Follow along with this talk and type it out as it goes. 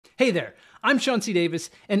Hey there, I'm Sean C.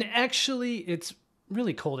 Davis, and actually it's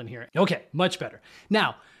really cold in here. Okay, much better.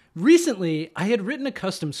 Now, recently I had written a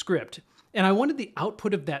custom script, and I wanted the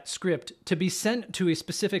output of that script to be sent to a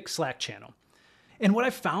specific Slack channel. And what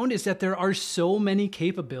I found is that there are so many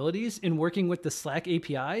capabilities in working with the Slack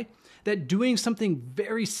API that doing something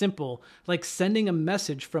very simple, like sending a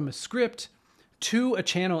message from a script to a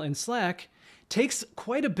channel in Slack, takes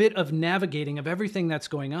quite a bit of navigating of everything that's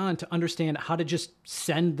going on to understand how to just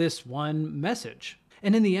send this one message.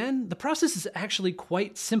 And in the end, the process is actually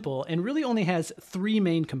quite simple and really only has three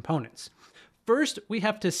main components. First, we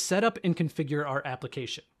have to set up and configure our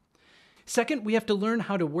application. Second, we have to learn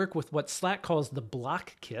how to work with what Slack calls the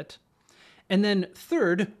block kit. And then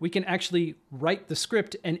third, we can actually write the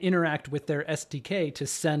script and interact with their SDK to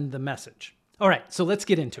send the message. All right, so let's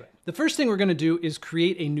get into it. The first thing we're going to do is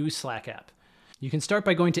create a new Slack app. You can start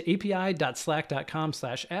by going to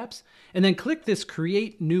api.slack.com/apps and then click this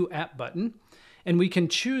Create New App button. And we can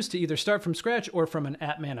choose to either start from scratch or from an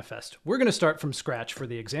app manifest. We're going to start from scratch for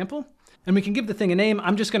the example. And we can give the thing a name.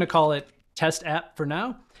 I'm just going to call it Test App for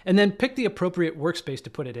now. And then pick the appropriate workspace to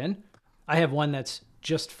put it in. I have one that's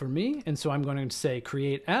just for me. And so I'm going to say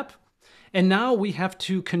Create App. And now we have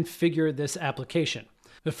to configure this application.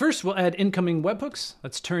 But first, we'll add incoming webhooks.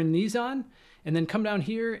 Let's turn these on. And then come down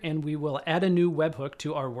here and we will add a new webhook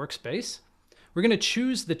to our workspace. We're going to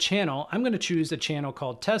choose the channel. I'm going to choose a channel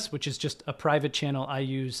called Test, which is just a private channel I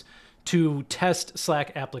use to test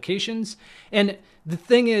Slack applications. And the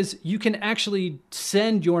thing is, you can actually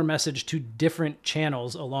send your message to different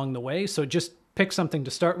channels along the way. So just pick something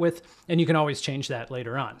to start with, and you can always change that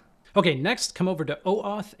later on. Okay, next, come over to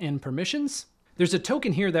OAuth and permissions. There's a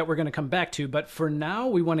token here that we're going to come back to, but for now,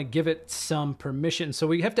 we want to give it some permission. So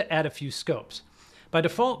we have to add a few scopes. By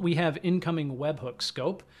default, we have incoming webhook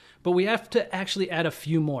scope, but we have to actually add a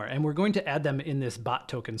few more, and we're going to add them in this bot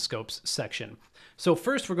token scopes section. So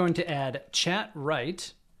first, we're going to add chat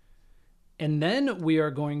write, and then we are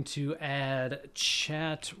going to add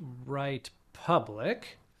chat write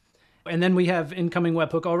public, and then we have incoming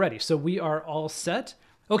webhook already. So we are all set.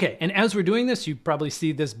 Okay, and as we're doing this, you probably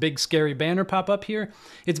see this big scary banner pop up here.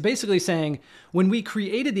 It's basically saying, when we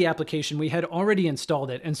created the application, we had already installed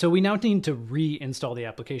it, and so we now need to reinstall the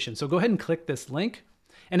application. So go ahead and click this link,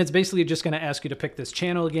 and it's basically just gonna ask you to pick this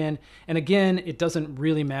channel again. And again, it doesn't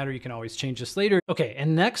really matter, you can always change this later. Okay,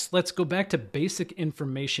 and next, let's go back to basic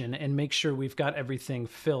information and make sure we've got everything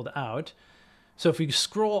filled out. So if you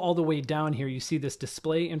scroll all the way down here, you see this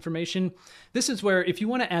display information. This is where if you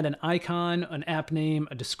want to add an icon, an app name,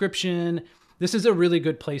 a description, this is a really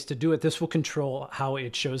good place to do it. This will control how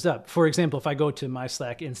it shows up. For example, if I go to my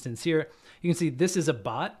Slack instance here, you can see this is a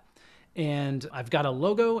bot and I've got a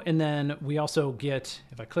logo. And then we also get,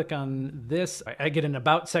 if I click on this, I get an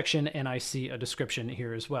about section and I see a description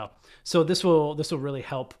here as well. So this will really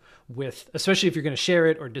help with, especially if you're going to share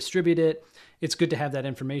it or distribute it, it's good to have that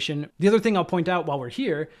information. The other thing I'll point out while we're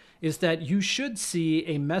here is that you should see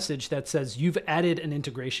a message that says you've added an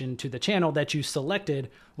integration to the channel that you selected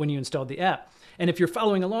when you installed the app. And if you're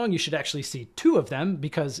following along, you should actually see two of them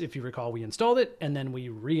because if you recall, we installed it and then we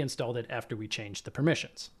reinstalled it after we changed the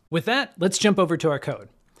permissions. With that, let's jump over to our code.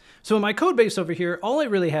 So in my code base over here, all I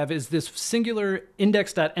really have is this singular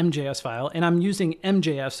index.mjs file, and I'm using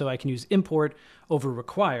MJS so I can use import over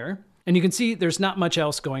require. And you can see there's not much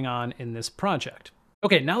else going on in this project.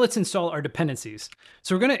 Okay, now let's install our dependencies.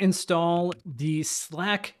 So we're going to install the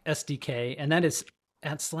Slack SDK, and that is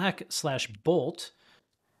at slack/bolt.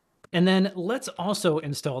 And then let's also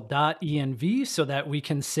install .env so that we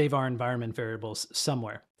can save our environment variables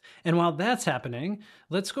somewhere. And while that's happening,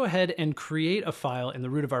 let's go ahead and create a file in the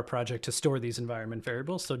root of our project to store these environment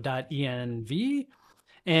variables. So .env.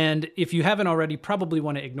 And if you haven't already, probably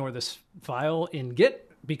want to ignore this file in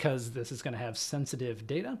Git because this is going to have sensitive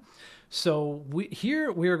data. So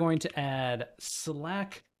here we are going to add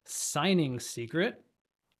Slack signing secret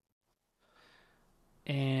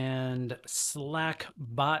and Slack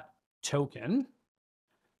bot token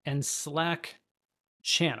and Slack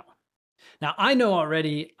channel. Now I know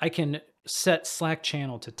already I can set Slack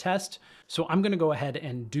channel to test, so I'm going to go ahead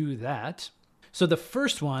and do that. So the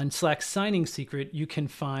first one, Slack signing secret, you can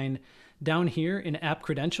find down here in app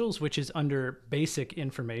credentials, which is under basic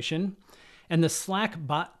information. And the Slack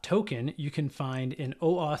bot token you can find in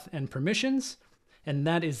OAuth and permissions. And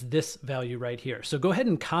that is this value right here. So go ahead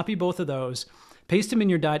and copy both of those, paste them in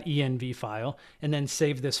your .env file, and then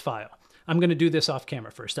save this file. I'm going to do this off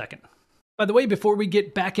camera for a second. By the way, before we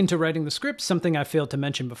get back into writing the script, something I failed to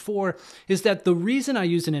mention before is that the reason I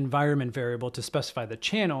use an environment variable to specify the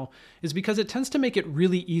channel is because it tends to make it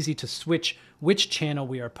really easy to switch which channel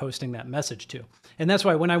we are posting that message to. And that's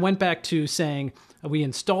why when I went back to saying we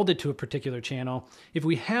installed it to a particular channel, if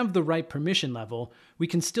we have the right permission level, we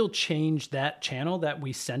can still change that channel that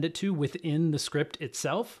we send it to within the script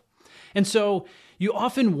itself. And so you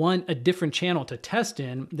often want a different channel to test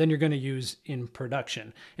in than you're going to use in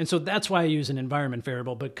production. And so that's why I use an environment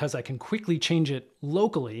variable, because I can quickly change it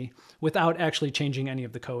locally without actually changing any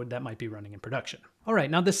of the code that might be running in production. All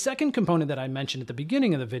right, now the second component that I mentioned at the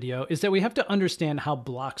beginning of the video is that we have to understand how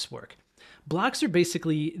blocks work. Blocks are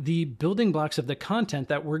basically the building blocks of the content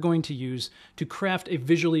that we're going to use to craft a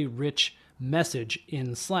visually rich message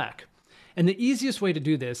in Slack. And the easiest way to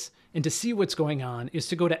do this and to see what's going on is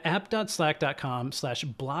to go to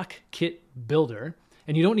app.slack.com/blockkitbuilder.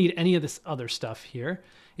 And you don't need any of this other stuff here.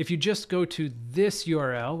 If you just go to this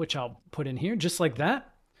URL, which I'll put in here just like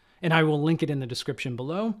that, and I will link it in the description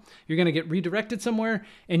below, you're going to get redirected somewhere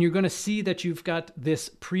and you're going to see that you've got this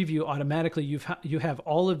preview automatically. You have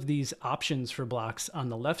all of these options for blocks on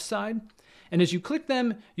the left side. And as you click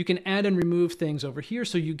them, you can add and remove things over here.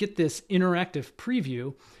 So you get this interactive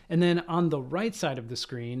preview. And then on the right side of the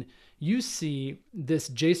screen, you see this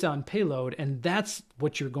JSON payload, and that's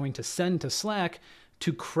what you're going to send to Slack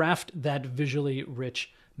to craft that visually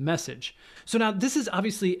rich message. So now this is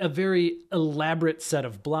obviously a very elaborate set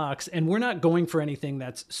of blocks, and we're not going for anything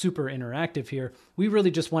that's super interactive here. We really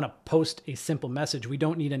just want to post a simple message. We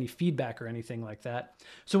don't need any feedback or anything like that.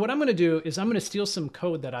 So what I'm going to do is I'm going to steal some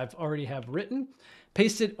code that I've already have written,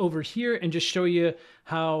 paste it over here, and just show you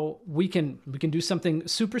how we can do something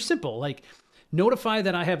super simple, like notify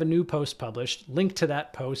that I have a new post published, link to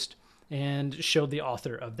that post, and show the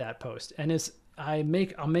author of that post. And as I'll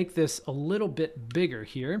make this a little bit bigger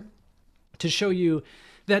here to show you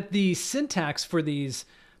that the syntax for these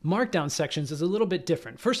markdown sections is a little bit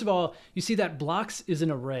different. First of all, you see that blocks is an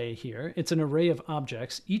array here. It's an array of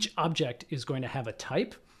objects. Each object is going to have a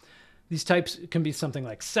type. These types can be something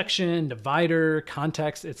like section, divider,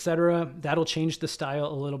 context, etc. That'll change the style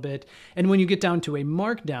a little bit. And when you get down to a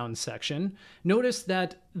markdown section, notice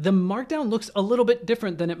that the markdown looks a little bit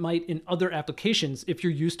different than it might in other applications if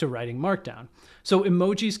you're used to writing markdown. So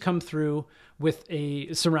emojis come through with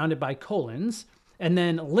surrounded by colons, and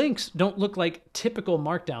then links don't look like typical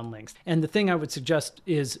markdown links. And the thing I would suggest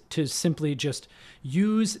is to simply just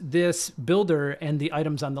use this builder and the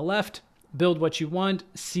items on the left, build what you want,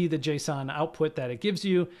 see the JSON output that it gives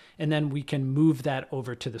you, and then we can move that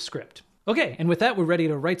over to the script. Okay, and with that, we're ready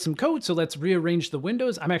to write some code, so let's rearrange the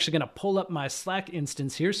windows. I'm actually gonna pull up my Slack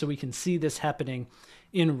instance here so we can see this happening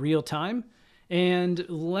in real time. And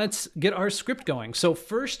let's get our script going. So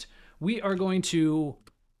first, we are going to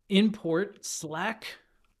import Slack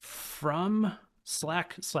from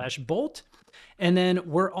Slack/Bolt. And then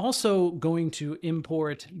we're also going to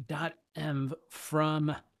import .env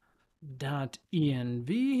from .env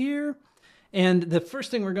here. And the first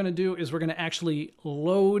thing we're going to do is we're going to actually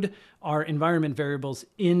load our environment variables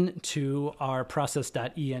into our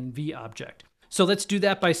process.env object. So let's do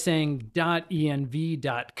that by saying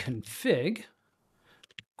 .env.config.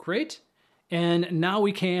 Great. And now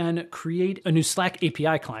we can create a new Slack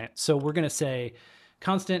API client. So we're going to say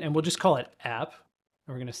constant, and we'll just call it app.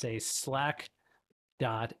 And we're going to say slack.app.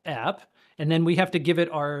 And then we have to give it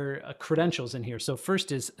our credentials in here. So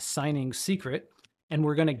first is signing secret, and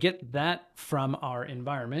we're going to get that from our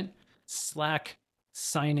environment, Slack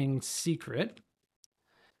signing secret.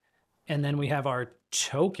 And then we have our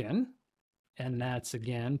token, and that's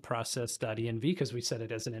again process.env because we set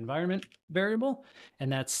it as an environment variable,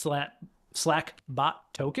 and that's Slack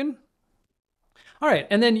bot token. All right,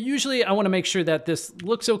 and then usually I want to make sure that this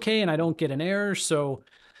looks okay and I don't get an error. So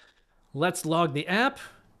let's log the app.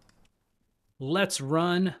 Let's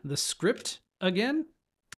run the script again.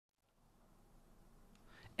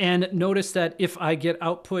 And notice that if I get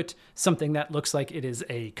output something that looks like it is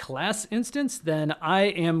a class instance, then I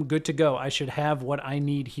am good to go. I should have what I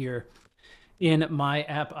need here in my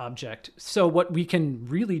app object. So what we can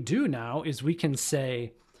really do now is we can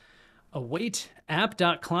say await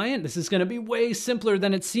app.client. This is going to be way simpler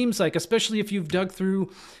than it seems like, especially if you've dug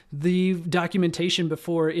through the documentation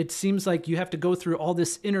before. It seems like you have to go through all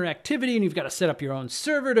this interactivity and you've got to set up your own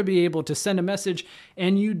server to be able to send a message,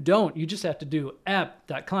 and you don't. You just have to do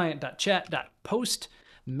app.client.chat.post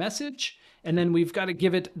message, and then we've got to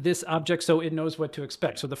give it this object so it knows what to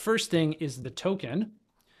expect. So the first thing is the token,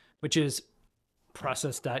 which is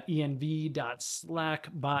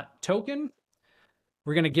process.env.slackBotToken.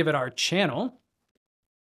 We're going to give it our channel,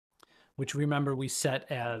 which remember we set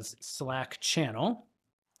as Slack channel.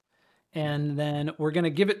 And then we're going to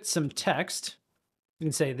give it some text. We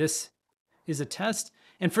can say this is a test.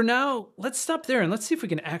 And for now, let's stop there and let's see if we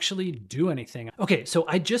can actually do anything. Okay, so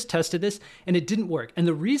I just tested this and it didn't work. And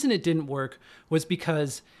the reason it didn't work was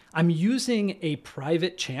because I'm using a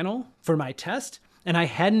private channel for my test and I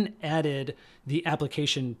hadn't added the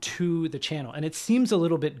application to the channel. And it seems a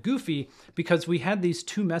little bit goofy because we had these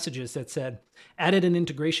two messages that said added an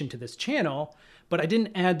integration to this channel, but I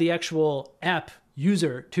didn't add the actual app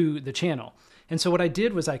user to the channel. And so what I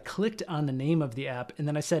did was I clicked on the name of the app and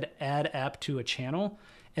then I said add app to a channel.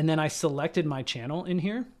 And then I selected my channel in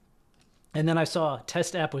here. And then I saw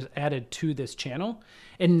test app was added to this channel.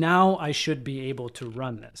 And now I should be able to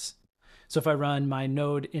run this. So if I run my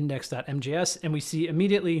node index.mjs and we see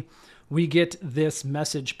immediately we get this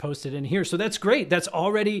message posted in here. So that's great. That's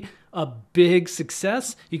already a big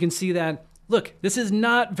success. You can see that, look, this is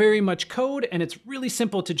not very much code and it's really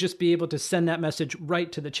simple to just be able to send that message right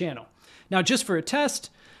to the channel. Now, just for a test,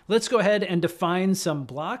 let's go ahead and define some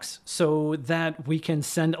blocks so that we can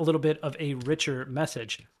send a little bit of a richer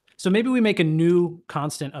message. So maybe we make a new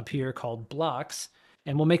constant up here called blocks,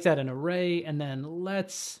 and we'll make that an array. And then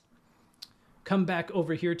let's come back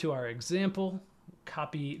over here to our example,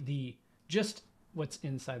 copy just what's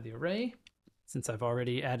inside the array. Since I've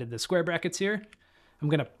already added the square brackets here, I'm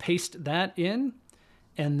going to paste that in,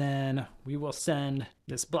 and then we will send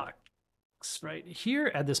this block right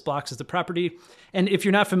here, add this blocks as the property. And if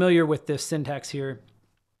you're not familiar with this syntax here,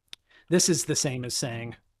 this is the same as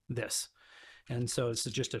saying this. And so it's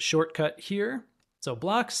just a shortcut here. So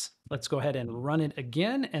blocks, let's go ahead and run it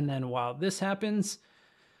again. And then while this happens,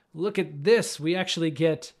 look at this. We actually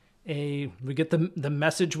get the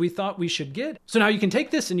message we thought we should get. So now you can take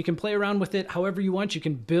this and you can play around with it however you want. You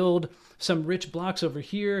can build some rich blocks over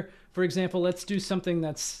here. For example, let's do something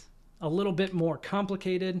that's a little bit more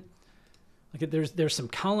complicated. Look at there's some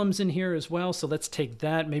columns in here as well. So let's take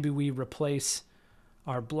that. Maybe we replace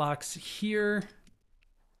our blocks here.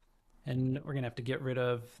 And we're going to have to get rid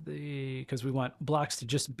of because we want blocks to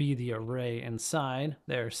just be the array inside.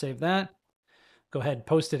 There, save that. Go ahead,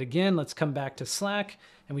 post it again. Let's come back to Slack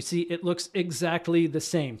and we see it looks exactly the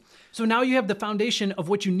same. So now you have the foundation of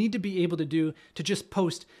what you need to be able to do to just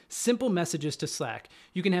post simple messages to Slack.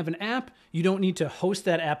 You can have an app. You don't need to host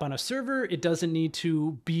that app on a server. It doesn't need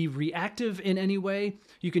to be reactive in any way.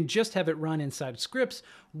 You can just have it run inside scripts.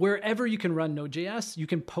 Wherever you can run Node.js, you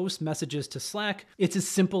can post messages to Slack. It's as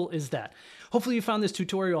simple as that. Hopefully you found this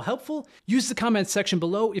tutorial helpful. Use the comments section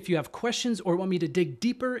below if you have questions or want me to dig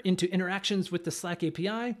deeper into interactions with the Slack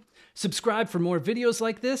API. Subscribe for more videos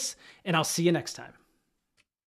like this, and I'll see you next time.